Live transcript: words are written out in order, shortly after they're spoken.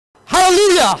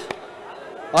Hallelujah.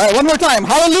 All right, one more time.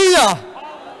 Hallelujah.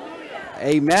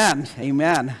 Amen.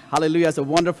 Amen. Hallelujah is a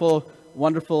wonderful,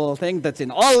 wonderful thing that's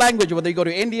in all language. Whether you go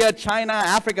to India, China,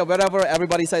 Africa, wherever,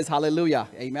 everybody says hallelujah.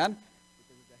 Amen.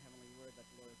 Because it's a heavenly word that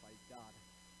glorifies God.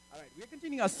 All right, we're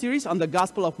continuing our series on the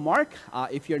Gospel of Mark.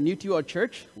 If you're new to our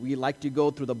church, we like to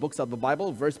go through the books of the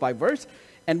Bible, verse by verse.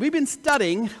 And we've been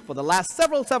studying for the last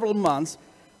several months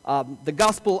the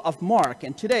Gospel of Mark.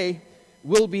 And today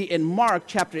we'll be in Mark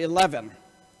chapter 11.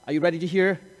 Are you ready to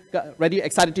hear,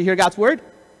 excited to hear God's word?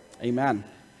 Amen.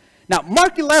 Now,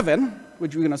 Mark 11,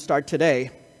 which we're going to start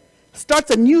today, starts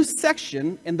a new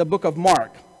section in the book of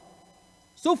Mark.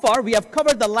 So far, we have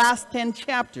covered the last 10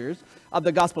 chapters of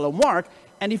the Gospel of Mark,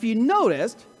 and if you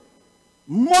noticed,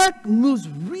 Mark moves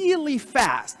really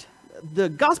fast. The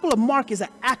Gospel of Mark is,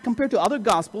 compared to other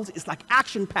Gospels, it's like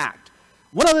action-packed.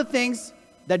 One of the things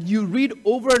that you read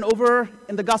over and over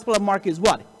in the Gospel of Mark is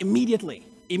what? Immediately,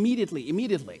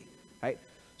 right?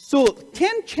 So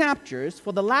 10 chapters,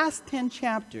 for the last 10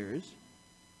 chapters,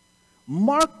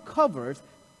 Mark covers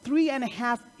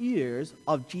 3.5 years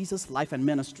of Jesus' life and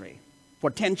ministry for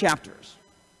 10 chapters.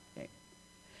 Okay.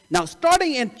 Now,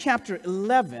 starting in chapter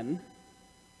 11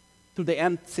 through the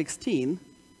end 16,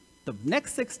 the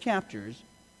next 6 chapters,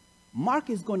 Mark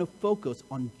is going to focus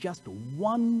on just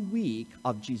 1 week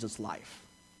of Jesus' life.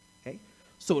 Okay.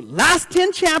 So last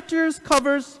 10 chapters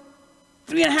covers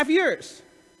 3.5 years.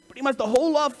 Pretty much the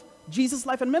whole of Jesus'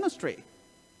 life and ministry.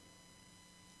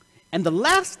 And the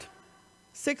last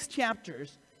 6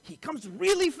 chapters, he comes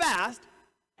really fast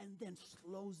and then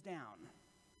slows down.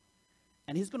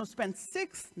 And he's going to spend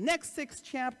next 6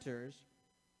 chapters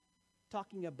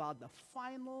talking about the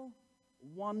final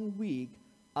 1 week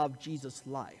of Jesus'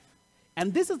 life.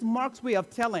 And this is Mark's way of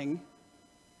telling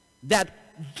that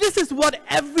this is what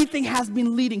everything has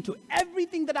been leading to.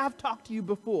 Everything that I've talked to you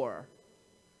before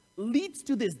leads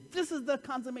to this. This is the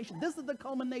consummation. This is the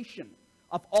culmination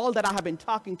of all that I have been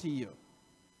talking to you.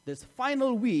 This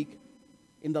final week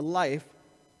in the life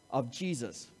of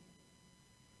Jesus.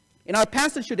 In our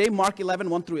passage today, Mark 11,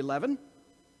 1 through 11,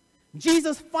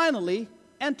 Jesus finally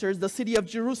enters the city of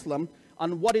Jerusalem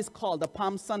on what is called the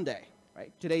Palm Sunday.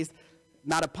 Right? Today's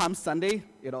not a Palm Sunday,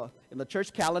 in the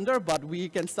church calendar, but we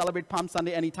can celebrate Palm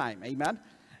Sunday anytime. Amen.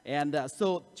 And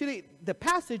so today, the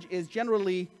passage is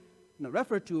generally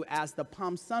referred to as the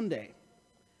Palm Sunday,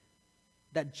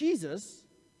 that Jesus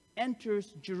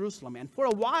enters Jerusalem. And for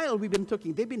a while they've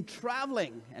been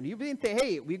traveling, and you've been saying,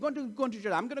 hey, we're going to go to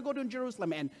Jerusalem, I'm going to go to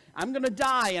Jerusalem, and I'm going to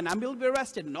die, and I'm going to be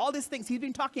arrested, and all these things he's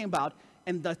been talking about.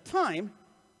 And the time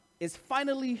is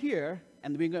finally here,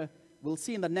 and we'll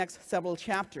see in the next several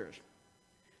chapters.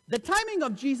 The timing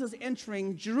of Jesus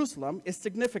entering Jerusalem is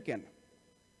significant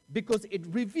because it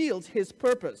reveals his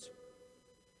purpose.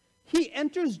 He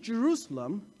enters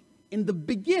Jerusalem in the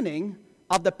beginning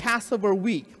of the Passover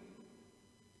week.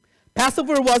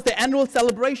 Passover was the annual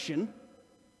celebration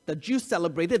the Jews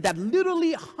celebrated that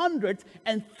literally hundreds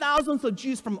and thousands of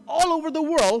Jews from all over the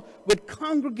world would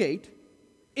congregate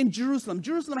in Jerusalem.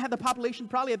 Jerusalem had the population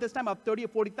probably at this time of 30 or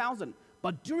 40,000.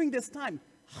 But during this time,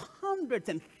 hundreds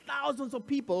and thousands of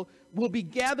people will be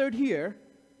gathered here,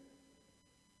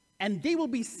 and they will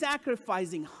be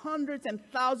sacrificing hundreds and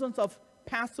thousands of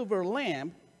Passover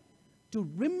lamb to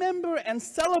remember and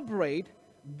celebrate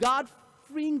God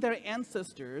freeing their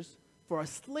ancestors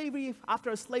after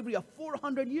a slavery of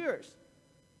 400 years.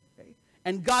 Okay?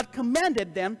 And God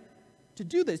commanded them to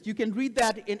do this. You can read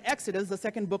that in Exodus, the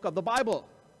 2nd book of the Bible.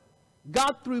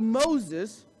 God, through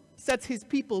Moses, sets his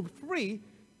people free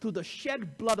through the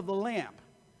shed blood of the lamb.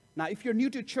 Now, if you're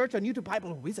new to church or new to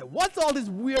Bible, we say, what's all this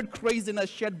weird craziness,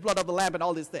 shed blood of the lamb and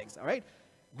all these things, all right?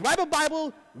 Grab a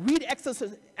Bible, read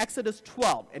Exodus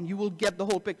 12, and you will get the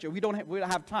whole picture. We don't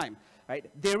have time, right?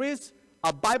 There is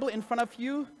a Bible in front of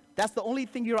you. That's the only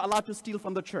thing you're allowed to steal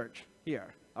from the church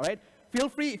here, all right? Feel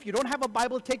free, if you don't have a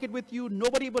Bible, take it with you.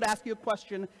 Nobody would ask you a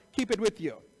question. Keep it with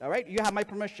you, all right? You have my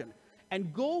permission.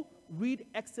 And go read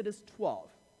Exodus 12.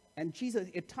 And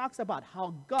it talks about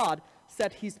how God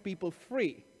set his people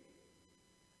free.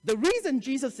 The reason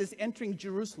Jesus is entering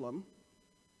Jerusalem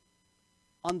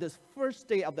on this first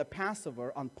day of the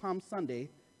Passover, on Palm Sunday,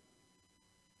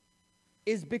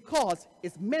 is because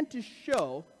it's meant to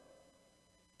show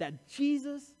that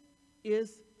Jesus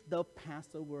is the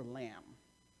Passover lamb.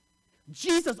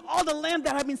 Jesus, all the lamb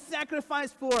that have been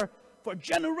sacrificed for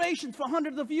generations, for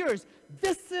hundreds of years,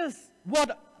 this is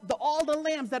what all the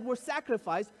lambs that were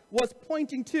sacrificed was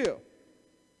pointing to.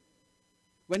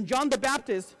 When John the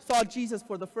Baptist saw Jesus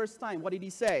for the first time, what did he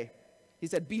say? He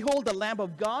said, behold the Lamb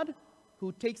of God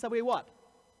who takes away what?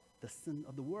 The sin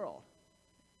of the world.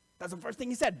 That's the first thing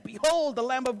he said. Behold the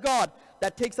Lamb of God,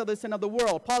 that takes away the sin of the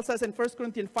world. Paul says in 1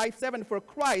 Corinthians 5:7, for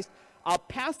Christ, our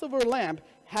Passover lamb,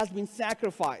 has been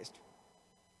sacrificed.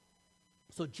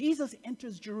 So Jesus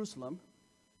enters Jerusalem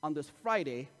on this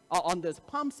Friday, on this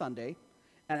Palm Sunday,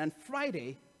 and on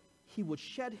Friday, he would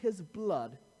shed his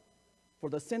blood for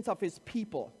the sins of his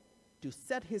people, to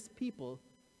set his people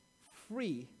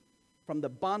free from the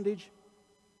bondage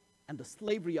and the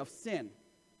slavery of sin.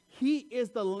 He is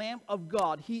the Lamb of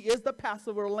God. He is the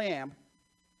Passover lamb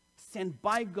sent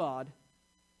by God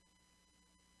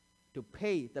to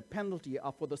pay the penalty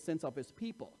for the sins of his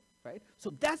people, right? So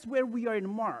that's where we are in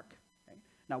Mark. Okay?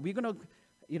 Now we're going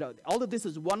to, all of this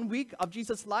is 1 week of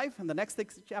Jesus' life, and the next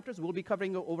 6 chapters we'll be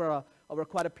covering over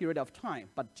quite a period of time.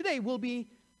 But today we'll be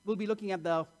looking at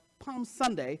the Palm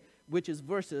Sunday, which is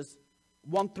verses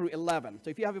 1 through 11. So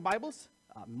if you have your Bibles,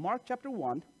 Mark chapter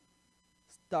 1,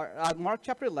 Mark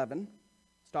chapter 11,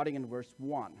 starting in verse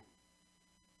 1.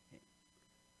 Okay.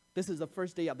 This is the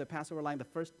first day of the Passover line, the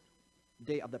first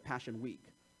day of the Passion Week.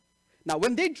 Now,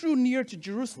 when they drew near to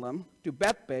Jerusalem, to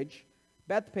Bethphage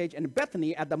and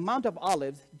Bethany at the Mount of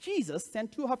Olives, Jesus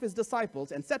sent 2 of his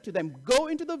disciples and said to them, go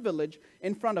into the village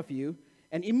in front of you,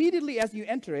 and immediately as you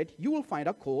enter it, you will find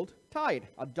a colt tied,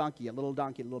 a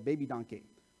little baby donkey,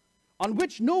 on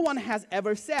which no one has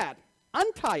ever sat.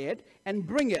 Untie it and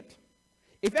bring it.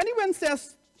 If anyone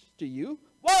says to you,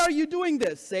 why are you doing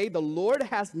this? Say, the Lord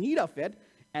has need of it,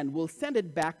 and will send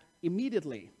it back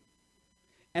immediately.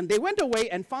 And they went away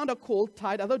and found a colt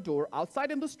tied at the door outside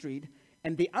in the street,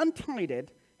 and they untied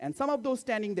it. And some of those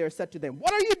standing there said to them,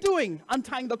 what are you doing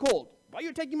untying the colt? Why are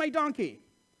you taking my donkey?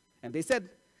 And they said,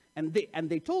 and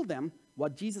they told them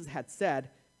what Jesus had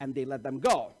said, and they let them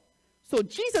go. So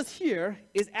Jesus here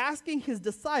is asking his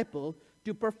disciple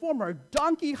to perform a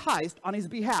donkey heist on his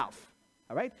behalf.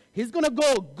 All right? He's going to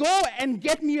go and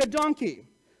get me a donkey.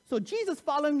 So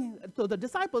the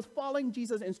disciples following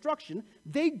Jesus' instruction,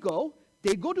 they go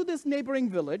to this neighboring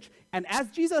village, and as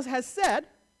Jesus has said,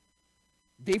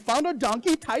 they found a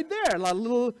donkey tied there, a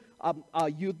little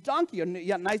youth donkey, a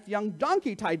nice young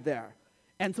donkey tied there.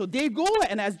 And so they go,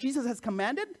 and as Jesus has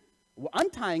commanded, we're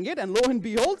untying it, and lo and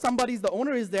behold, the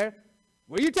owner is there.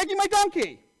 Where are you taking my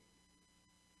donkey?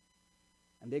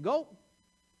 And they go.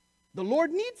 The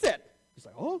Lord needs it. He's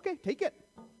like, oh, okay, take it.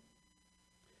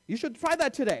 You should try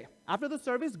that today. After the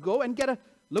service, go and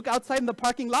look outside in the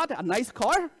parking lot, a nice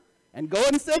car, and go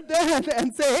and sit there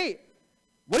and say, hey,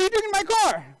 what are you doing in my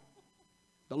car?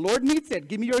 The Lord needs it.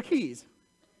 Give me your keys.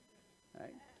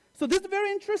 Right? So this is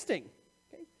very interesting.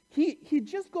 Okay? He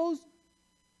just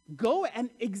go, and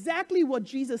exactly what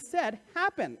Jesus said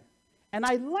happened. And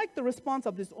I like the response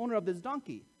of this owner of this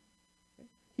donkey.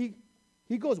 Okay?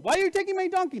 He goes, why are you taking my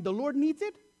donkey? The Lord needs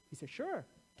it? He says, sure,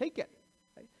 take it.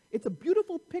 Right? It's a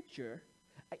beautiful picture.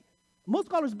 Most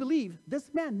scholars believe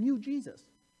this man knew Jesus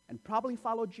and probably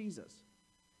followed Jesus.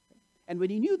 And when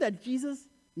he knew that Jesus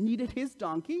needed his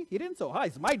donkey, he didn't say, hi,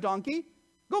 it's my donkey.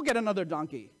 Go get another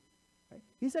donkey. Right?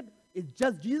 He said,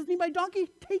 does Jesus need my donkey?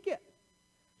 Take it.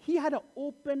 He had an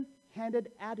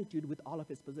open-handed attitude with all of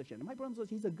his possession. And my brother says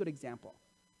he's a good example.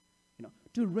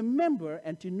 To remember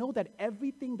and to know that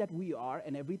everything that we are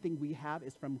and everything we have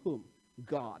is from whom?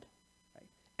 God. Right?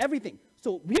 Everything.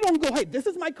 So we don't go, hey, this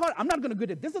is my car. I'm not going to get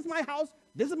it. This is my house.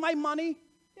 This is my money.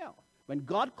 When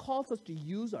God calls us to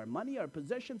use our money, our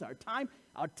possessions, our time,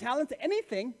 our talents,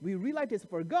 anything, we realize it's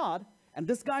for God. And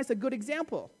this guy's a good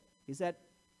example. He said,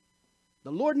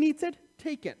 the Lord needs it,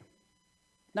 take it.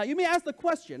 Now you may ask the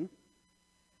question,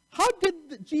 how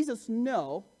did Jesus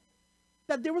know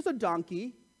that there was a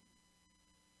donkey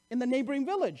in the neighboring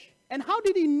village? And how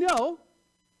did he know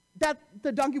that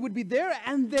the donkey would be there,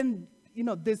 and then,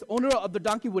 this owner of the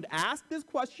donkey would ask this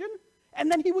question,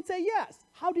 and then he would say yes?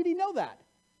 How did he know that?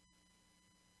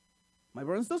 My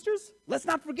brothers and sisters, let's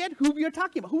not forget who we are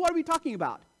talking about. Who are we talking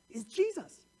about? It's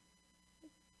Jesus.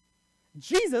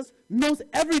 Jesus knows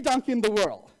every donkey in the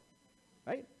world,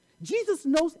 right? Jesus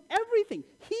knows everything.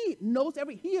 He knows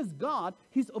He is God.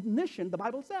 He's omniscient, the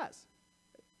Bible says.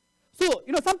 So,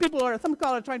 some scholars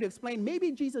are trying to explain,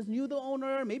 maybe Jesus knew the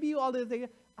owner, maybe all this thing.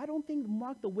 I don't think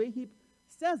Mark, the way he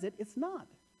says it, it's not.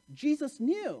 Jesus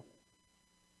knew.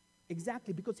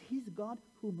 Exactly, because he's God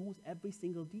who knows every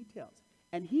single details.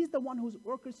 And he's the one who's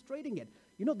orchestrating it.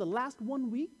 The last 1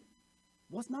 week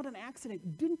was not an accident.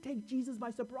 It didn't take Jesus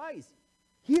by surprise.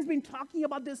 He has been talking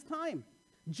about this time.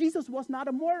 Jesus was not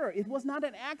a murderer. It was not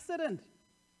an accident.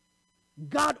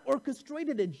 God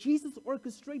orchestrated it. Jesus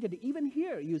orchestrated it. Even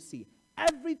here, you see,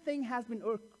 everything has been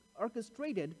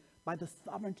orchestrated by the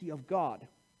sovereignty of God.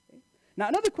 Okay? Now,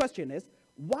 another question is,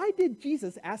 why did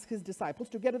Jesus ask his disciples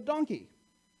to get a donkey?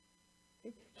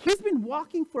 Okay? He's been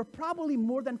walking for probably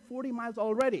more than 40 miles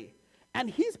already. And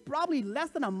he's probably less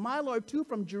than a mile or two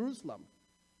from Jerusalem.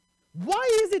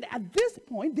 Why is it at this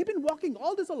point, they've been walking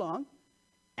all this along,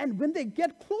 and when they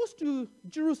get close to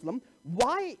Jerusalem,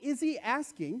 why is he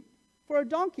asking for a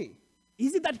donkey?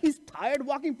 Is it that he's tired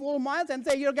walking 4 miles and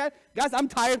say, here, guys, I'm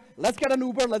tired. Let's get an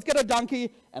Uber, let's get a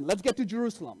donkey, and let's get to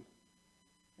Jerusalem?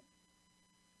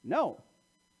 No.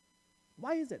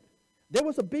 Why is it? There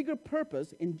was a bigger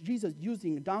purpose in Jesus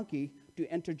using a donkey to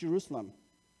enter Jerusalem.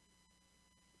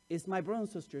 It's, my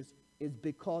brothers and sisters, is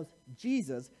because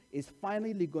Jesus is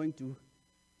finally going to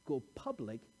go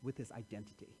public with his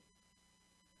identity.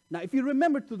 Now, if you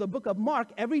remember through the book of Mark,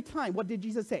 every time, what did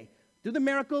Jesus say? Do the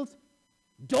miracles.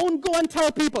 Don't go and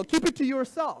tell people. Keep it to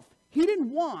yourself. He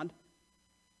didn't want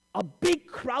a big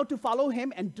crowd to follow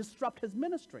him and disrupt his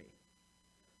ministry.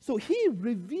 So he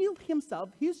revealed himself,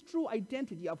 his true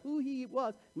identity of who he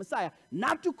was, Messiah,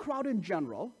 not to crowd in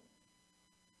general,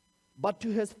 but to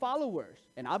his followers.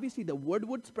 And obviously the word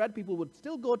would spread, people would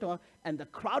still go to him, and the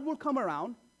crowd would come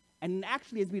around. And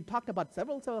actually, as we talked about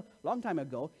so long time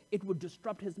ago, it would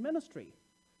disrupt his ministry.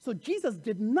 So Jesus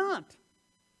did not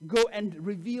go and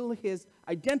reveal his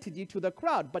identity to the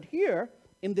crowd. But here,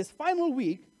 in this final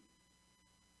week,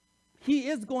 he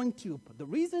is going to. The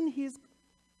reason he's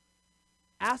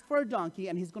asked for a donkey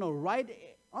and he's going to ride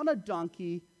on a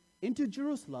donkey into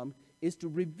Jerusalem is to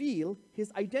reveal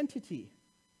his identity.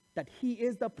 That he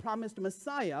is the promised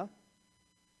Messiah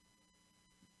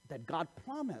that God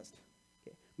promised.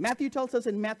 Okay. Matthew tells us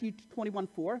in Matthew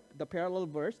 21:4, the parallel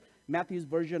verse, Matthew's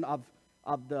version of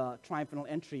the triumphal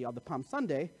entry of the Palm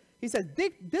Sunday, he says,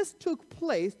 this took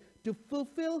place to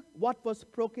fulfill what was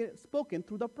spoken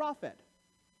through the prophet.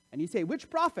 And you say, which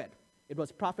prophet? It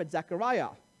was prophet Zechariah,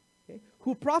 okay,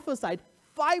 who prophesied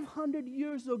 500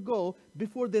 years ago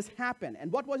before this happened. And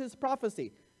what was his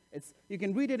prophecy? You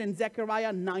can read it in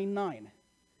Zechariah 9:9.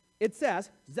 It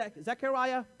says,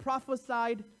 Zechariah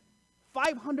prophesied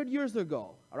 500 years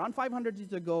ago, around 500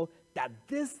 years ago, that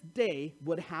this day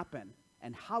would happen.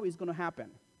 And how is going to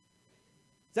happen?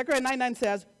 Zechariah 9:9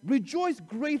 says, rejoice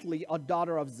greatly, O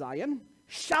daughter of Zion.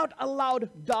 Shout aloud,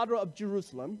 daughter of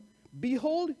Jerusalem.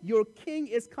 Behold, your king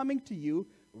is coming to you,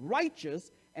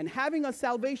 righteous, and having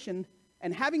salvation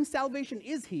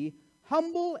is he,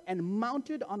 humble and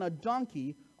mounted on a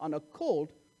donkey, on a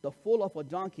colt, the foal of a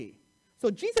donkey.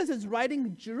 So Jesus is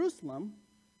riding Jerusalem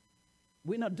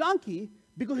with a donkey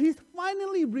because he's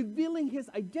finally revealing his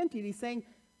identity, saying,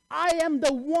 I am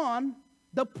the one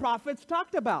the prophets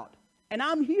talked about, and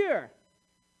I'm here.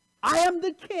 I am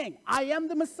the king. I am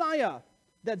the Messiah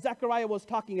that Zechariah was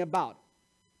talking about.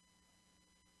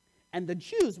 And the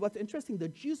Jews, what's interesting, the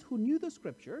Jews who knew the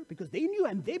scripture, because they knew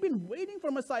and they've been waiting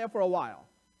for Messiah for a while.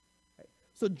 Right?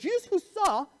 So Jews who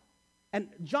saw, and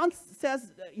John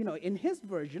says, in his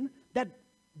version, that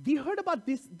they heard about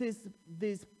these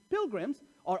pilgrims,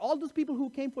 or all those people who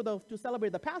came to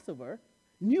celebrate the Passover,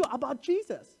 knew about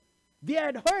Jesus. They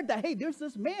had heard that, hey, there's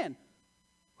this man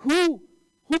who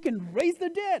can raise the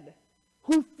dead,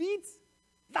 who feeds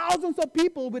thousands of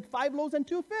people with 5 loaves and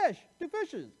 2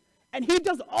 fishes. And he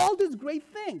does all these great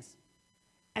things.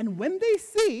 And when they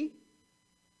see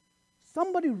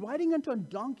somebody riding onto a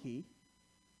donkey,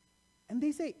 and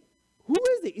they say, who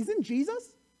is it? Isn't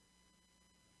Jesus?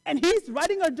 And he's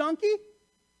riding a donkey?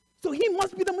 So he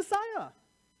must be the Messiah.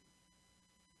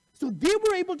 So they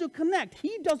were able to connect.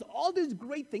 He does all these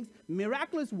great things,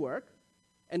 miraculous work,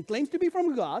 and claims to be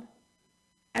from God.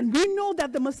 And we know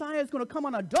that the Messiah is going to come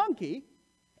on a donkey.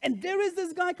 And there is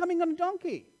this guy coming on a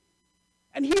donkey.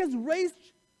 And he has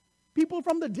raised people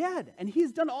from the dead. And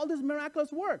he's done all this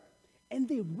miraculous work. And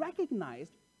they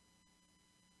recognized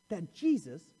that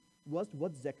Jesus was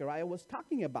what Zechariah was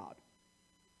talking about.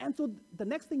 And so the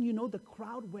next thing you know, the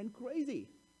crowd went crazy.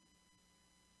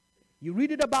 You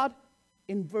read it about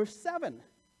in verse 7.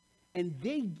 And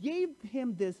they gave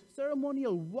him this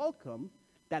ceremonial welcome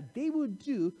that they would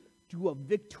do to a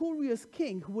victorious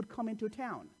king who would come into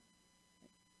town.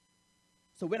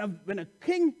 So when a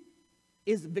king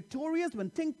is victorious, when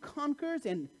king conquers,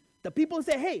 and the people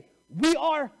say, hey, we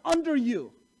are under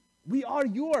you. We are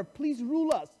your, please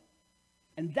rule us.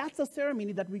 And that's a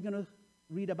ceremony that we're going to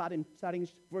read about in starting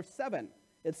verse 7.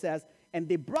 It says, and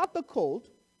they brought the colt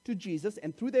to Jesus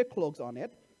and threw their cloaks on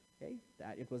it. Okay,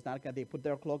 that it was not, they put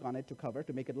their cloak on it to cover,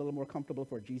 to make it a little more comfortable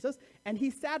for Jesus. And he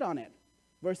sat on it.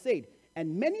 Verse 8,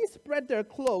 and many spread their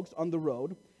cloaks on the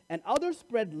road, and others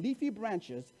spread leafy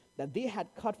branches that they had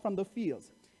cut from the fields.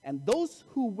 And those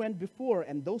who went before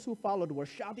and those who followed were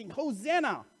shouting,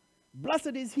 Hosanna!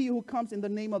 Blessed is he who comes in the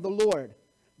name of the Lord.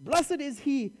 Blessed is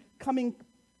he coming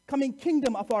coming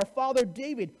kingdom of our father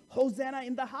David. Hosanna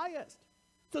in the highest.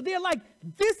 So they're like,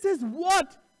 this is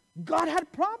what God had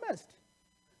promised.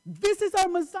 This is our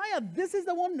Messiah. This is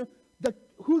the one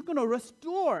who's going to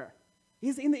restore.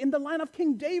 He's in the line of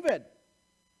King David.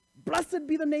 Blessed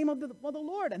be the name of the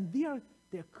Lord. And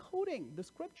they're quoting the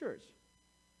scriptures.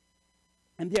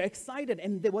 And they're excited.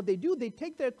 And what they do, they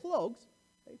take their cloaks.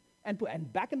 Right,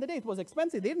 and back in the day, it was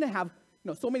expensive. They didn't have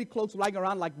so many cloaks lying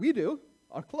around like we do,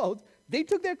 our clothes. They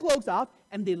took their cloaks out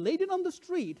and they laid it on the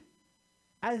street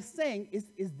as saying,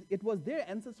 it was their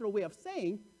ancestral way of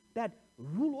saying that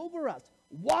rule over us,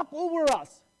 walk over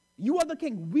us. You are the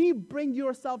king. We bring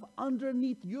yourself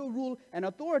underneath your rule and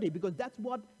authority, because that's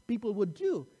what people would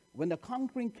do when the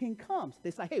conquering king comes.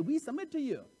 They say, hey, we submit to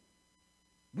you.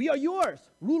 We are yours.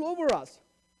 Rule over us.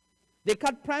 They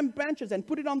cut palm branches and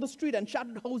put it on the street and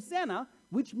shouted, Hosanna,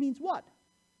 which means what?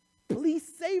 Please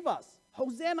save us.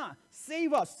 Hosanna,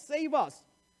 save us, save us.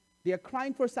 They are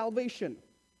crying for salvation.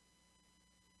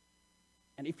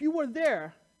 And if you were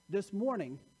there this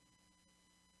morning,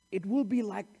 it will be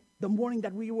like the morning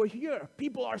that we were here.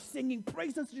 People are singing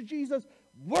praises to Jesus,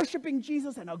 worshiping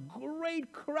Jesus, and a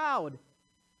great crowd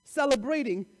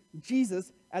celebrating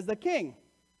Jesus as the king.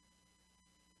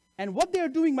 And what they're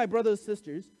doing, my brothers and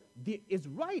sisters, is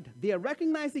right. They are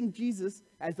recognizing Jesus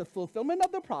as the fulfillment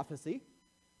of the prophecy.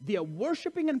 They are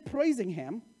worshiping and praising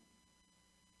him.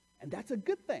 And that's a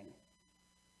good thing.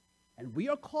 And we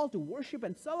are called to worship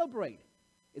and celebrate.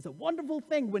 It's a wonderful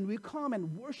thing when we come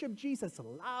and worship Jesus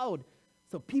loud,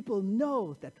 so people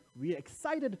know that we are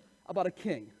excited about a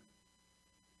king.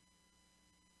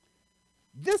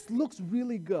 This looks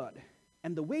really good.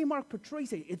 And the way Mark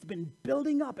portrays it, it's been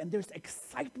building up, and there's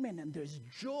excitement, and there's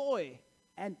joy,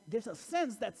 and there's a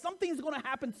sense that something is going to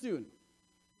happen soon.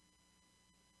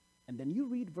 And then you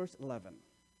read verse 11.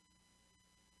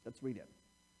 Let's read it.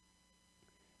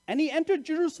 And he entered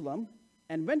Jerusalem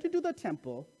and went into the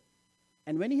temple,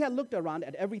 and when he had looked around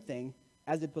at everything,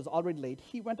 as it was already late,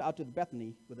 he went out to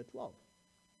Bethany with the 12.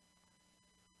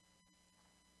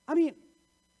 I mean,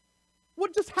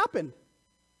 what just happened?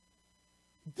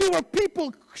 There were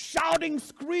people shouting,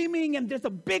 screaming, and there's a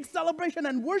big celebration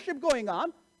and worship going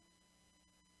on.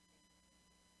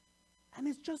 And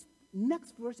it's just,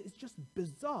 next verse is just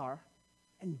bizarre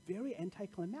and very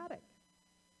anticlimactic.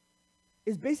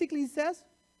 It basically says,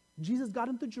 Jesus got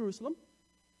into Jerusalem,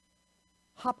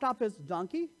 hopped off his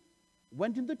donkey,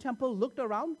 went into the temple, looked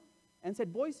around, and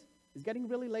said, boys, it's getting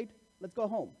really late, let's go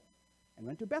home. And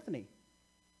went to Bethany.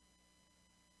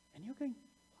 And you're going,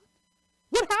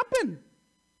 what happened?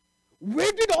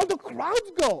 Where did all the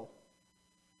crowds go?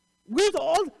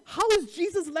 How is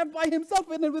Jesus left by himself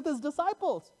and with his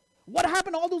disciples? What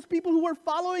happened to all those people who were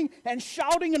following and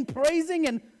shouting and praising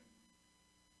and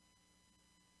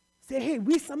say, hey,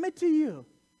 we submit to you.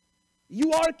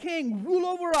 You are king, rule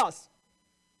over us.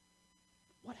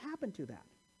 What happened to that?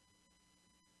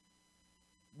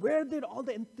 Where did all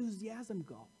the enthusiasm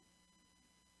go?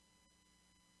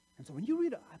 And so when you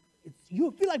read it, you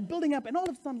feel like building up, and all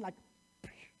of a sudden, like,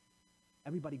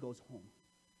 everybody goes home.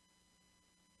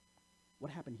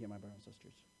 What happened here, my brothers and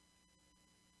sisters?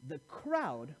 The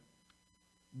crowd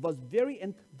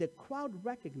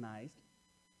recognized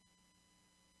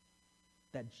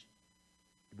that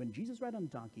when Jesus rode on a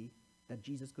donkey, that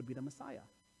Jesus could be the Messiah.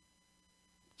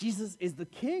 Jesus is the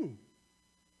king.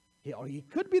 Or he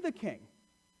could be the king.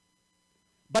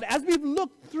 But as we've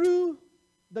looked through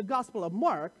the Gospel of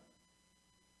Mark,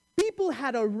 people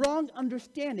had a wrong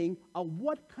understanding of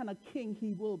what kind of king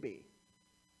he will be.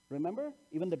 Remember?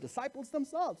 Even the disciples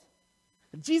themselves.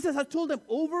 Jesus has told them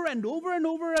over and over and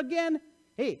over again,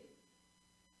 hey,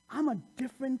 I'm a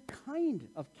different kind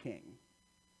of king.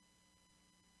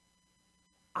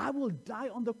 I will die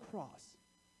on the cross.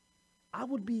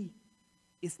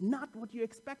 It's not what you're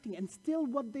expecting, and still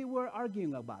what they were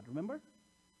arguing about, remember?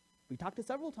 We talked it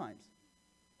several times.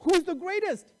 Who's the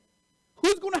greatest?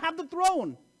 Who's going to have the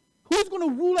throne? Who's going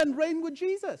to rule and reign with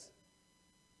Jesus?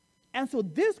 And so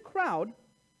this crowd,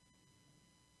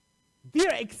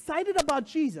 they're excited about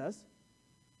Jesus,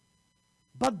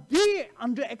 but their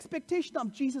under expectation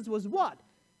of Jesus was what?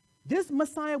 This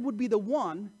Messiah would be the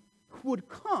one who would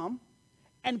come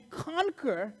and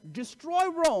conquer, destroy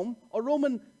Rome, or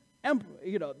Roman Empire,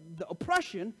 the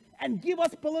oppression, and give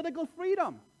us political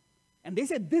freedom. And they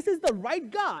said, this is the right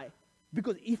guy,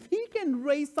 because if he can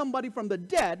raise somebody from the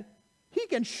dead, he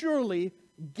can surely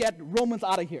get Romans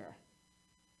out of here.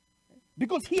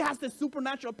 Because he has this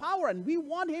supernatural power, and we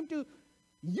want him to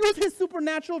use his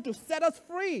supernatural to set us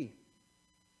free.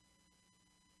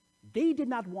 They did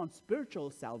not want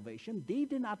spiritual salvation. They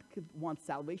did not want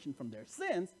salvation from their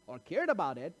sins or cared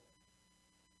about it.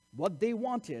 What they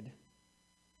wanted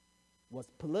was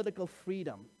political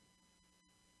freedom.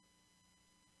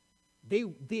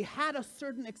 They had a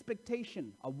certain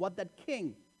expectation of what that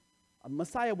king, a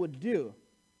Messiah, would do.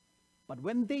 But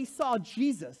when they saw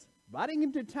Jesus riding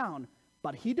into town,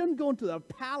 but he didn't go into a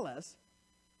palace,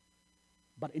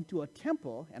 but into a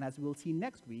temple, and as we'll see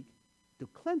next week, to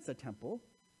cleanse the temple,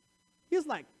 he's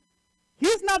like,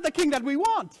 he's not the king that we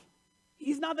want.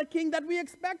 He's not the king that we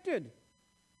expected.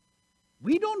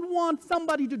 We don't want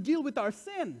somebody to deal with our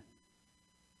sin.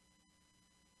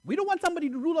 We don't want somebody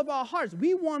to rule over our hearts.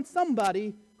 We want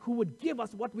somebody who would give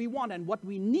us what we want, and what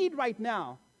we need right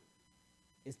now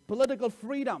is political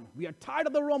freedom. We are tired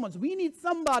of the Romans. We need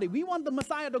somebody. We want the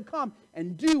Messiah to come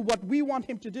and do what we want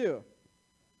him to do.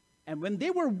 And when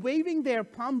they were waving their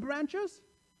palm branches,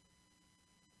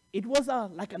 it was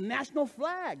like a national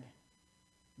flag.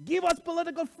 Give us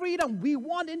political freedom. We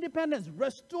want independence.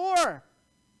 Restore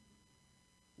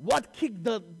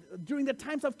during the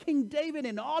times of King David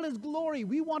in all his glory.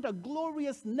 We want a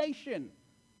glorious nation.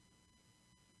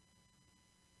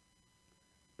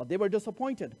 But they were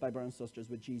disappointed, my brothers and sisters,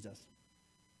 with Jesus,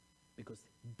 because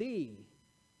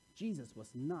Jesus was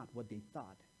not what they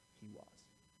thought he was.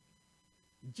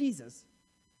 Jesus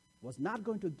was not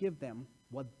going to give them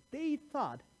what they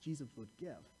thought Jesus would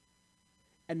give.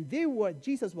 And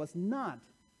Jesus was not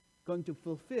going to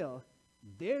fulfill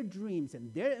their dreams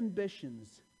and their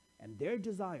ambitions and their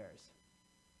desires.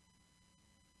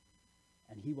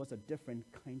 And he was a different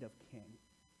kind of king.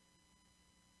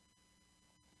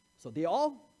 So they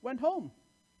all went home.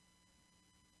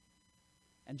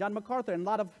 And John MacArthur and a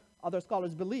lot of other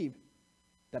scholars believe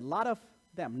that a lot of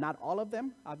them, not all of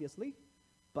them, obviously,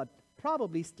 but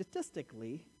probably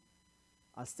statistically,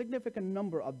 a significant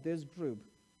number of this group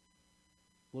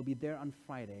will be there on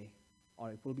Friday,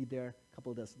 or it will be there a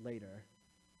couple of days later,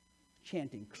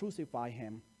 chanting, "Crucify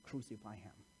him, crucify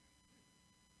him."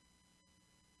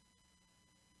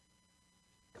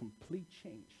 Complete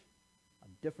change, a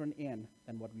different end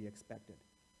than what we expected.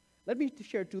 Let me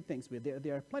share two things.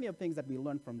 There are plenty of things that we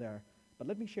learned from there, but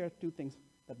let me share two things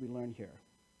that we learned here.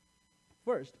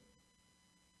 First,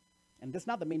 and this is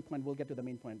not the main point, we'll get to the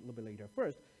main point a little bit later.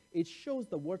 First, it shows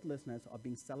the worthlessness of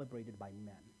being celebrated by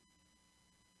men.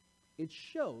 It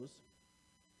shows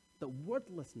the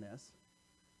worthlessness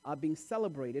of being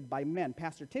celebrated by men.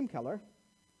 Pastor Tim Keller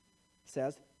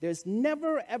says, "There's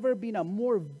never ever been a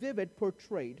more vivid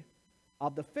portrait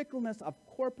of the fickleness of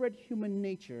corporate human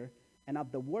nature and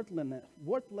of the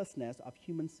worthlessness of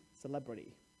human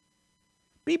celebrity."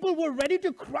 People were ready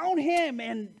to crown him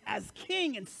and as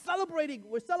king and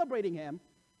we're celebrating him.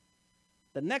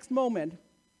 The next moment,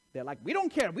 they're like, we don't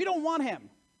care, we don't want him,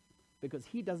 because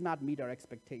he does not meet our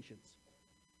expectations.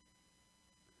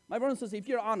 My brothers and sisters, if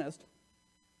you're honest,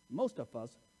 most of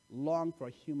us long for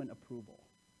human approval,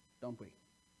 don't we?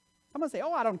 Some say,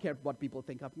 oh, I don't care what people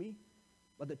think of me.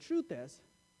 But the truth is,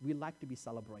 we like to be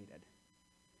celebrated.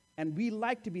 And we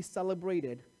like to be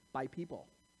celebrated by people.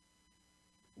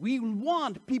 We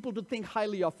want people to think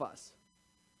highly of us.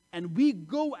 And we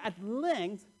go at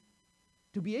length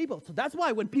to be able. So that's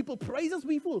why when people praise us,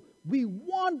 we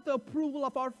want the approval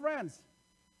of our friends.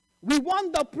 We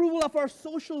want the approval of our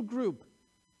social group.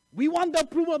 We want the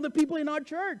approval of the people in our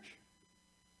church.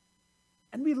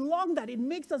 And we long that. It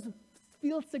makes us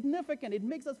feel significant. It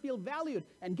makes us feel valued.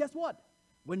 And guess what?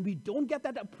 When we don't get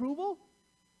that approval,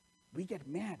 we get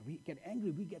mad, we get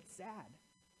angry, we get sad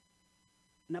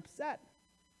and upset.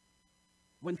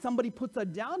 When somebody puts us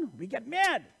down, we get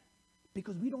mad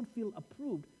because we don't feel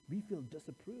approved, we feel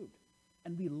disapproved.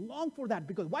 And we long for that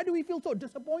because why do we feel so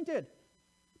disappointed?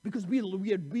 Because we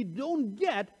don't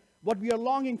get what we are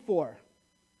longing for.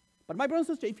 But my brother and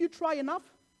sister, if you try enough,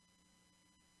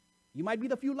 you might be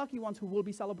the few lucky ones who will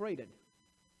be celebrated.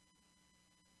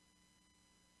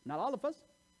 Not all of us,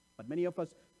 but many of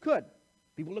us could.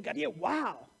 People look at you,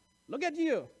 wow, look at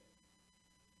you.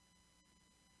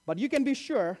 But you can be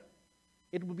sure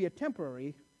it will be a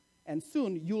temporary, and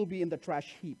soon you will be in the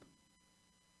trash heap.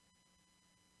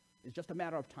 It's just a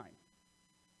matter of time.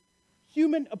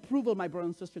 Human approval, my brother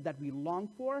and sister, that we long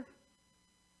for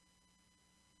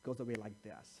goes away like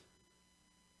this.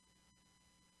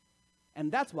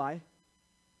 And that's why,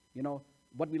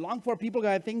 what we long for, people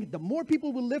gotta think, the more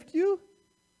people will lift you,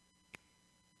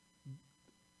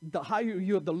 the higher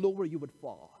you are, the lower you would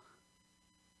fall.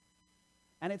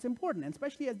 And it's important, and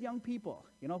especially as young people.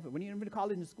 When you're in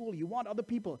college and school, you want other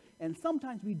people. And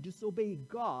sometimes we disobey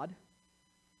God,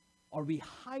 or we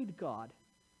hide God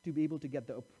to be able to get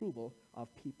the approval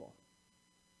of people.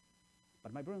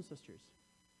 But my brothers and sisters,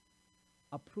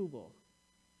 approval,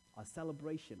 a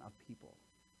celebration of people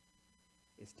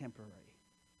is temporary.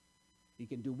 You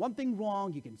can do one thing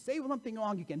wrong, you can say one thing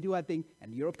wrong, you can do a thing,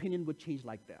 and your opinion would change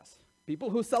like this.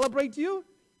 People who celebrate you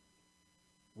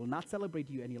will not celebrate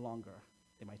you any longer.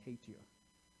 They might hate you.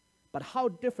 But how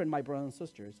different, my brothers and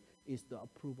sisters, is the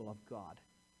approval of God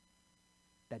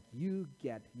that you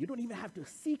get. You don't even have to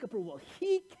seek approval.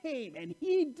 He came and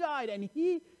he died and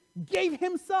he gave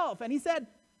himself and he said,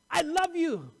 I love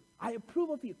you. I approve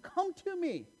of you. Come to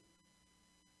me.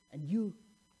 And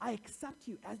I accept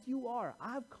you as you are.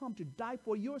 I have come to die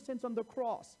for your sins on the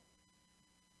cross.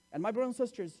 And my brothers and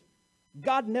sisters,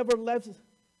 God never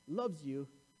loves you,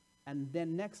 and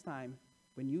then next time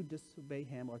when you disobey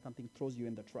him or something, throws you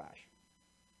in the trash.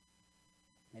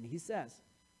 And he says,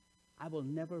 I will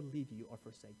never leave you or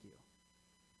forsake you.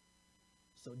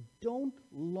 So don't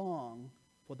long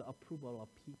for the approval of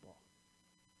people.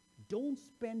 Don't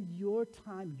spend your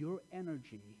time, your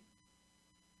energy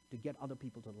to get other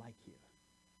people to like you.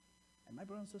 And my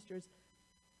brothers and sisters,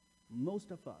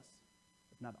 most of us,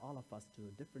 if not all of us to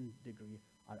a different degree,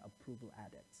 are approval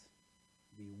addicts.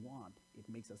 We want, it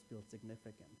makes us feel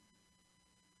significant.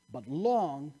 But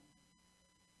long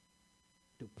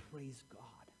to praise God.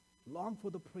 Long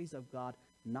for the praise of God,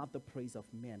 not the praise of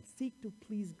man. Seek to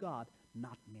please God,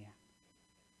 not man.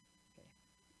 Okay?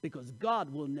 Because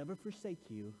God will never forsake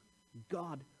you.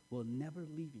 God will never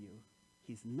leave you.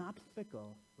 He's not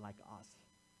fickle like us.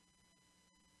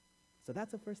 So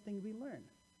that's the first thing we learn.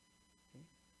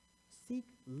 Okay?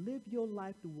 Live your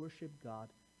life to worship God,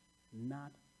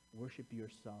 not worship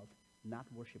yourself, not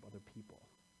worship other people.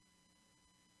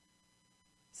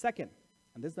 Second,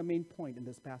 and this is the main point in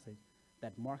this passage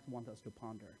that Mark wants us to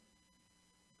ponder.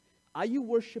 Are you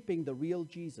worshiping the real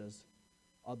Jesus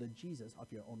or the Jesus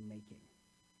of your own making?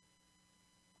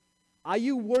 Are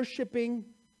you worshiping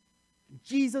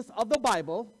Jesus of the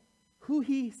Bible, who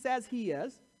he says he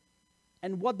is,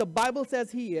 and what the Bible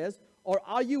says he is, or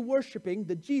are you worshiping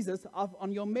the Jesus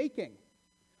on your making?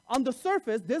 On the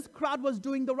surface, this crowd was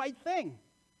doing the right thing.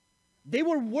 They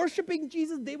were worshiping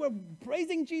Jesus, they were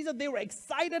praising Jesus, they were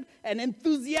excited and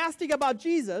enthusiastic about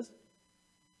Jesus.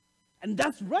 And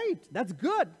that's right, that's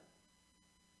good.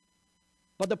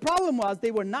 But the problem was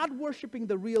they were not worshiping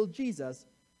the real Jesus,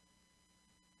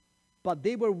 but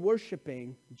they were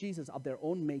worshiping Jesus of their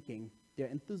own making. They're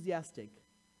enthusiastic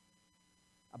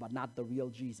about not the real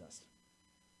Jesus.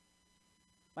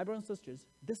 My brothers and sisters,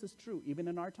 this is true even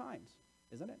in our times,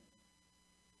 isn't it?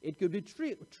 It could be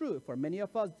true for many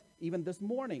of us even this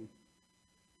morning.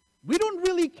 We don't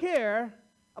really care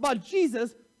about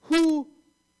Jesus who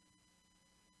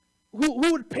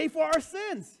would pay for our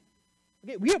sins.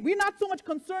 Okay, we're not so much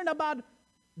concerned about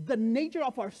the nature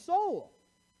of our soul.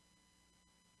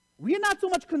 We're not so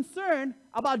much concerned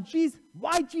about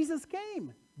why Jesus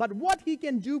came, but what he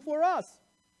can do for us.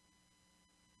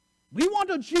 We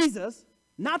want a Jesus,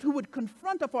 not who would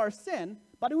confront of our sin,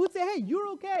 but who would say, hey, you're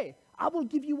okay. I will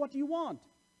give you what you want.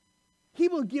 He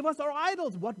will give us our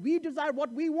idols, what we desire,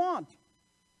 what we want.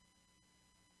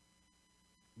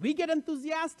 We get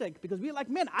enthusiastic because we're like,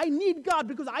 man, I need God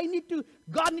because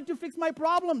God needs to fix my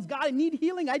problems. God, I need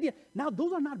healing. Now,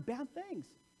 those are not bad things.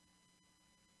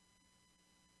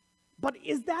 But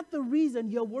is that the reason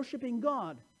you're worshiping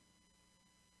God?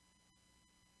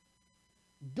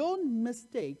 Don't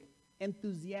mistake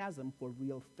enthusiasm for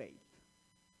real faith.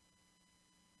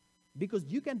 Because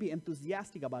you can be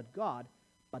enthusiastic about God,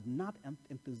 but not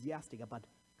enthusiastic about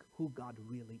who God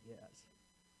really is.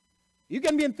 You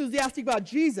can be enthusiastic about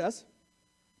Jesus,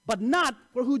 but not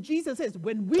for who Jesus is.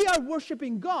 When we are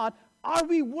worshiping God, are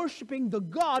we worshiping the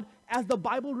God as the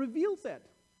Bible reveals it?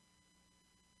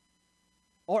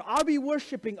 Or are we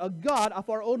worshiping a God of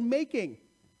our own making?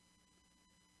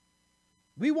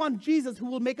 We want Jesus who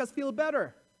will make us feel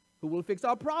better, who will fix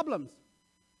our problems,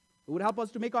 who would help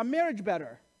us to make our marriage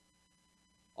better,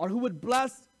 or who would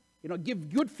bless, give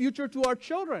good future to our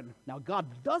children. Now,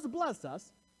 God does bless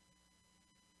us,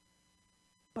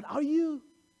 but are you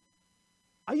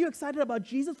excited about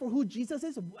Jesus for who Jesus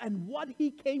is and what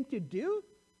he came to do?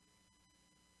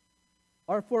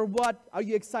 Or for what are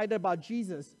you excited about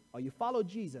Jesus, or you follow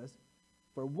Jesus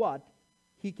for what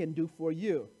he can do for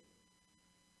you?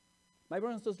 My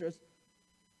brothers and sisters,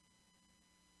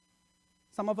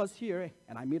 some of us here,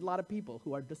 and I meet a lot of people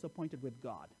who are disappointed with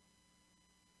God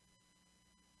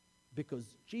because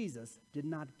Jesus did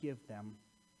not give them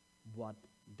what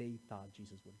they thought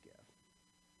Jesus would give.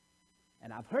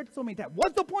 And I've heard so many times,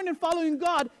 what's the point in following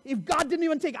God if God didn't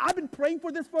even take? I've been praying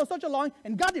for this for such a long,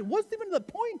 and God did. What's even the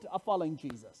point of following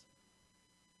Jesus?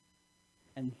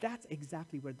 And that's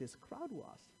exactly where this crowd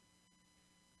was.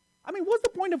 I mean, what's the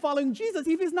point of following Jesus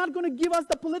if he's not going to give us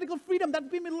the political freedom that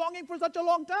we've been longing for such a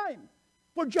long time,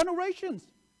 for generations?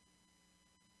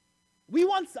 We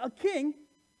want a king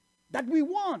that we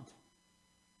want.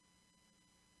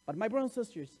 But my brothers and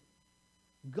sisters,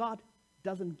 God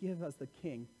doesn't give us the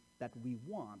king that we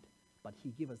want, but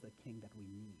he gives us the king that we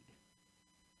need.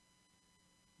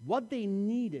 What they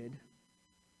needed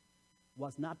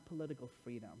was not political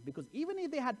freedom. Because even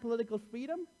if they had political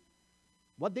freedom,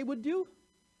 what they would do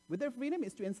with their freedom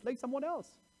is to enslave someone else.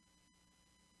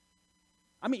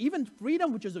 I mean, even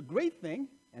freedom, which is a great thing,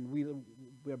 and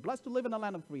we're blessed to live in a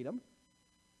land of freedom,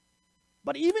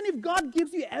 but even if God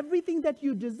gives you everything that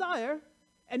you desire,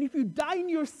 and if you die in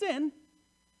your sin,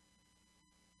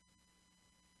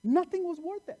 nothing was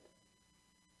worth it.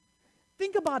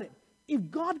 Think about it. If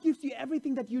God gives you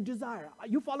everything that you desire,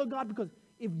 you follow God because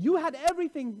if you had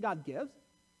everything God gives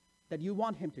that you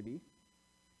want him to be,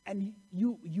 and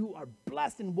you are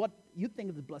blessed in what you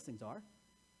think the blessings are,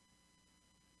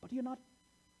 but you're not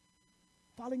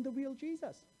following the real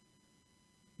Jesus,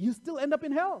 you still end up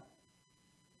in hell.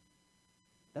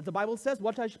 That the Bible says,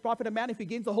 what shall profit a man if he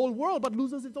gains the whole world but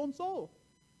loses his own soul?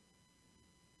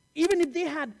 Even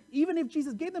if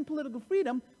Jesus gave them political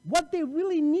freedom, what they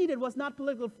really needed was not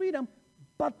political freedom,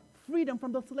 but freedom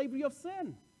from the slavery of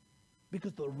sin.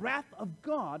 Because the wrath of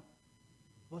God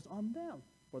was on them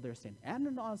for their sin, and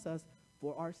on us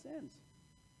for our sins.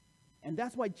 And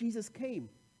that's why Jesus came,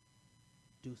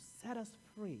 to set us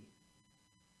free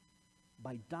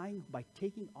by dying, by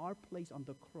taking our place on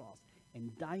the cross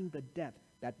and dying the death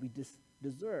that we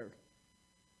deserved.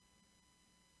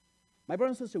 My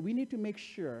brothers and sisters, we need to make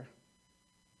sure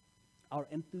our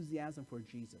enthusiasm for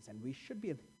Jesus, and we should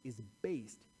be, is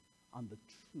based on the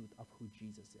truth of who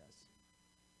Jesus is.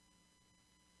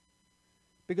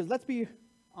 Because let's be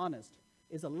honest,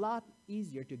 it's a lot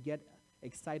easier to get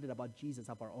excited about Jesus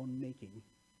of our own making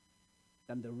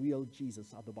than the real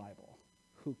Jesus of the Bible,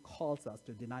 who calls us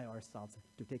to deny ourselves,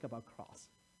 to take up our cross.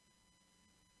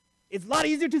 It's a lot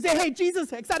easier to say, hey,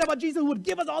 Jesus, excited about Jesus who would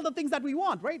give us all the things that we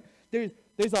want, right?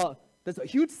 There's a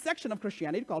huge section of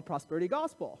Christianity called prosperity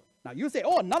gospel. Now you say,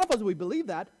 oh, none of us will believe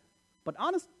that. But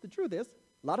the truth is,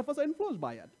 a lot of us are influenced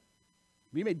by it.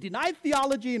 We may deny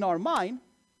theology in our mind,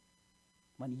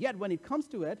 but yet when it comes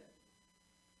to it,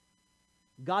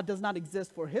 God does not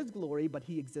exist for his glory, but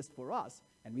he exists for us.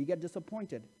 And we get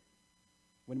disappointed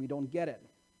when we don't get it.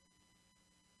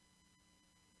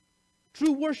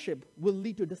 True worship will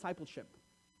lead to discipleship.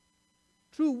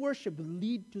 True worship will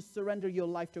lead to surrender your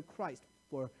life to Christ,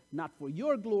 not for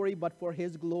your glory, but for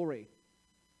his glory.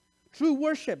 True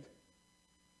worship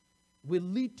will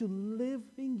lead to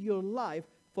living your life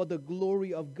for the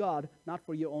glory of God, not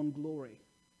for your own glory.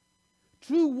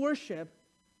 True worship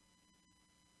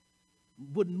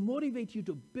would motivate you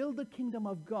to build the kingdom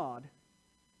of God,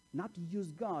 not to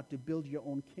use God to build your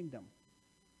own kingdom.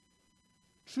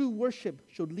 True worship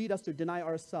should lead us to deny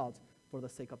ourselves for the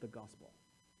sake of the gospel,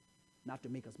 not to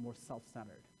make us more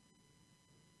self-centered.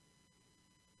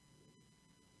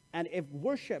 And if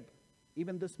worship,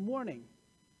 even this morning,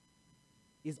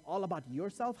 is all about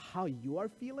yourself, how you are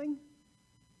feeling,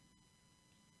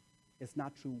 it's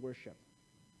not true worship.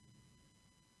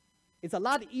 It's a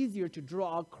lot easier to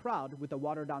draw a crowd with a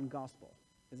watered-down gospel,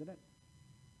 isn't it?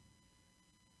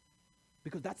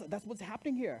 Because that's what's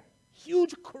happening here.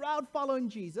 Huge crowd following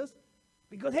Jesus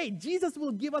because, hey, Jesus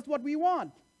will give us what we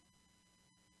want.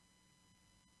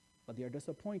 But they are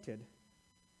disappointed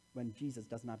when Jesus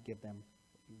does not give them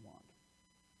what we want.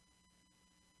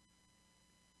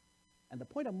 And the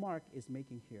point of Mark is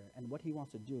making here, and what he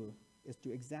wants to do, is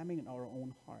to examine in our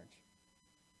own heart.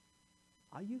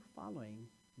 Are you following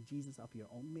Jesus of your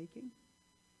own making?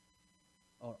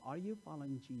 Or are you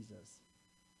following Jesus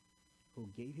who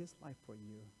gave his life for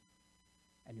you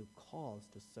and who calls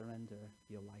to surrender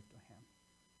your life to him?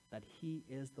 That he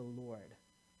is the Lord.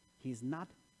 He's not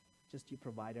just your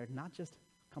provider, not just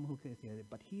come who can,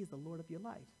 but he is the Lord of your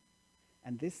life.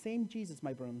 And this same Jesus,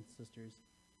 my brothers and sisters,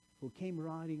 who came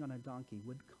riding on a donkey,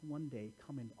 would one day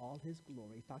come in all his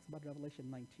glory. He talks about Revelation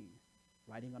 19,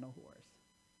 riding on a horse.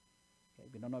 Okay,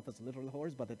 we don't know if it's a literal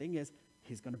horse, but the thing is,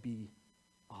 he's going to be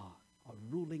a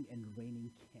ruling and reigning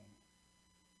king.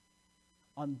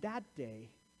 On that day,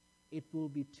 it will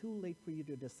be too late for you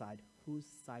to decide whose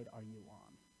side are you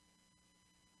on.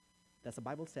 As the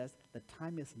Bible says, the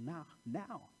time is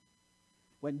now.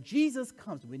 When Jesus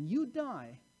comes, when you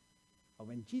die, or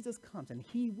when Jesus comes, and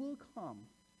he will come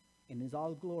in his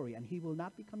all glory, and he will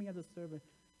not be coming as a servant,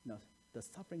 the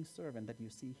suffering servant that you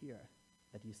see here,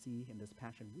 that you see in this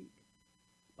Passion Week,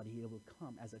 but he will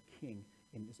come as a king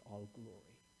in his all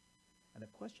glory. And the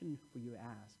question for you to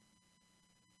ask,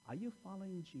 are you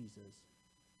following Jesus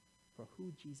for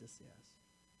who Jesus is?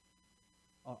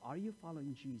 Or are you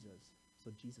following Jesus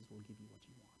so Jesus will give you what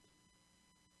you want?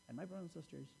 And my brothers and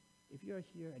sisters, if you're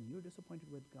here and you're disappointed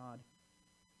with God,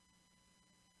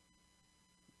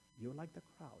 you're like the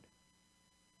crowd.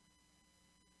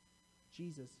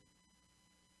 Jesus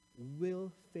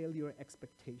will fail your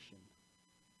expectation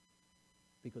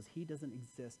because he doesn't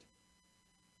exist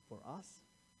for us.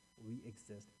 We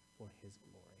exist for his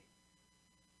glory.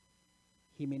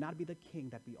 He may not be the king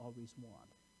that we always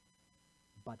want,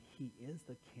 but he is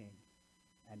the king,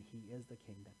 and he is the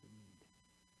king that we need.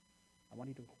 I want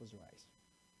you to close your eyes.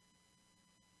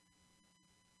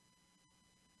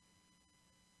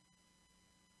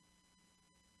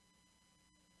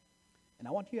 And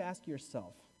I want you to ask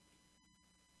yourself,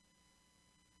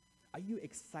 are you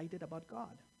excited about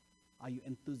God? Are you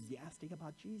enthusiastic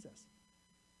about Jesus?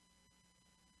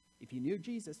 If you knew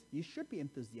Jesus, you should be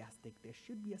enthusiastic. There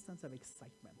should be a sense of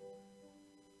excitement.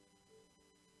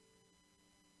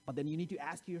 But then you need to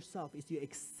ask yourself, is your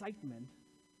excitement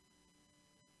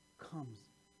comes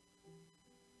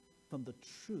from the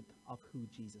truth of who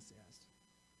Jesus is?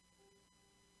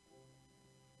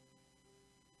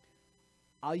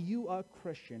 Are you a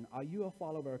Christian? Are you a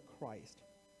follower of Christ?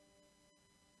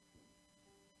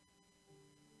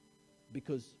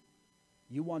 Because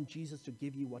you want Jesus to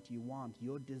give you what you want,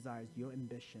 your desires, your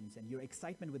ambitions, and your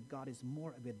excitement with God is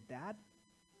more with that?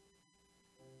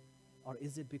 Or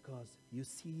is it because you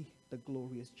see the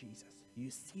glorious Jesus?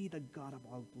 You see the God of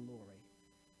all glory,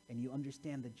 and you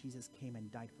understand that Jesus came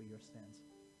and died for your sins,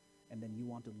 and then you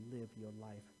want to live your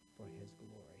life for his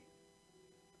glory.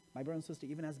 My brother and sister,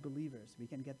 even as believers, we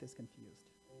can get this confused.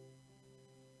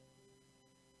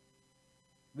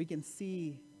 We can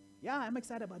see, yeah, I'm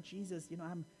excited about Jesus.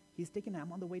 I'm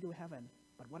on the way to heaven.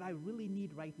 But what I really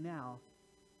need right now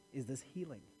is this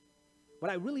healing. What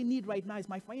I really need right now is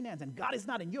my finance, and God is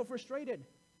not, and you're frustrated.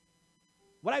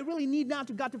 What I really need now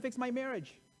to God to fix my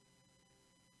marriage.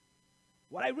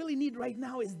 What I really need right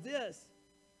now is this.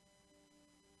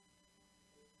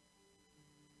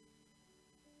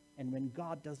 And when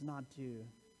God does not do,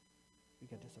 we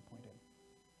get disappointed.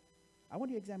 I want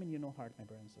you to examine your own heart, my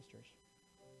brothers and sisters.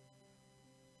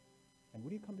 And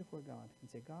would you come before God and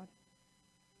say, God,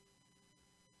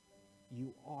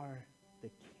 you are the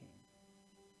King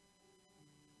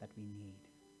that we need.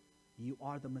 You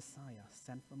are the Messiah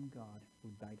sent from God who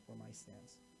died for my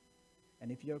sins.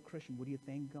 And if you're a Christian, would you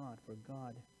thank God for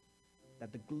God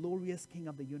that the glorious King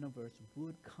of the universe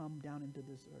would come down into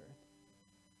this earth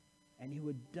and he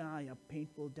would die a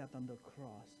painful death on the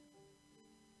cross,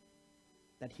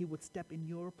 that he would step in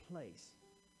your place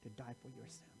to die for your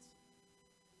sins.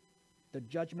 The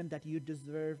judgment that you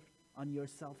deserve on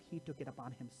yourself, he took it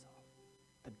upon himself,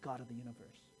 the God of the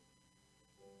universe.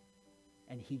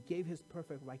 And he gave his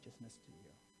perfect righteousness to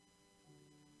you.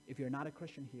 If you're not a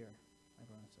Christian here, my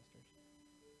brothers and sisters,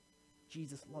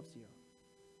 Jesus loves you.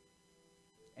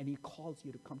 And he calls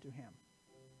you to come to him.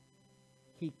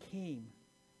 He came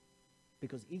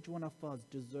because each one of us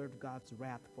deserved God's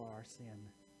wrath for our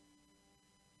sin.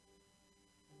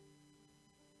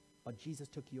 But Jesus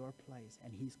took your place,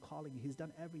 and he's calling you. He's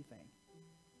done everything.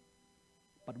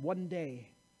 But one day,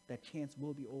 that chance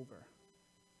will be over.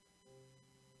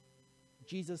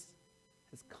 Jesus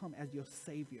has come as your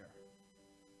Savior,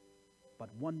 but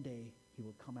one day he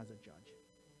will come as a judge.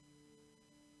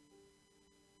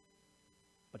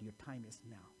 But your time is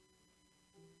now.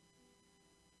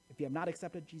 If you have not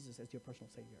accepted Jesus as your personal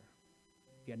Savior,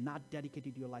 if you have not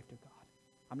dedicated your life to God,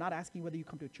 I'm not asking whether you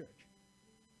come to a church,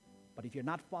 but if you're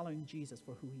not following Jesus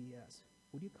for who he is,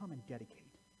 would you come and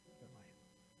dedicate your life?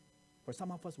 For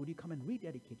some of us, would you come and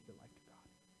rededicate your life to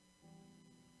God?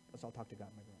 Let's all talk to God,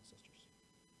 my brothers and sisters.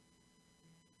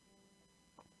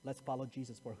 Let's follow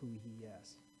Jesus for who he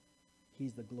is.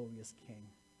 He's the glorious King.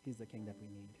 He's the King that we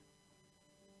need.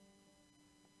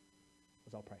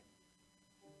 Let's all pray.